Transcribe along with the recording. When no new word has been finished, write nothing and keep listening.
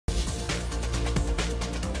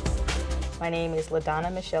My name is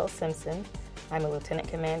Ladonna Simpson. I'm a lieutenant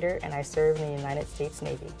commander and I serve in the United States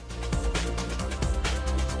Navy.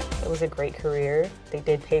 It was a great career. They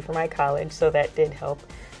did pay for my college, so that did help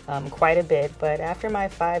quite a bit. But after my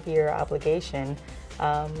 5-year obligation,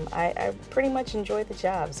 I pretty much enjoyed the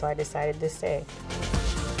job, so I decided to stay.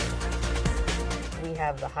 We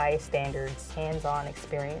have the highest standards, hands-on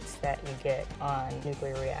experience that you get on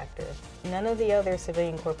nuclear reactors. None of the other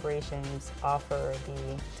civilian corporations offer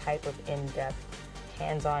the type of in-depth,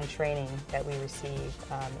 hands-on training that we receive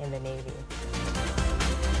in the Navy.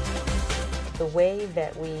 The way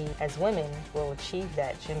that we, as women, will achieve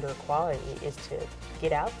that gender equality is to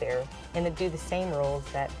get out there and to do the same roles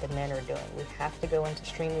that the men are doing. We have to go into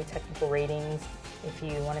extremely technical ratings. If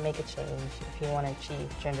you want to make a change, if you want to achieve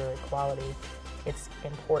gender equality, it's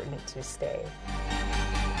important to stay.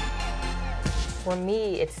 For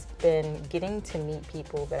me, it's been getting to meet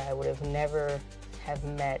people that I would have never have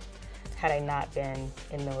met had I not been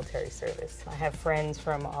in military service. I have friends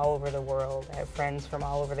from all over the world. I have friends from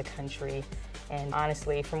all over the country. And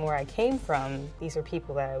honestly, from where I came from, these are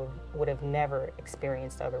people that I would have never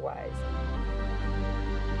experienced otherwise.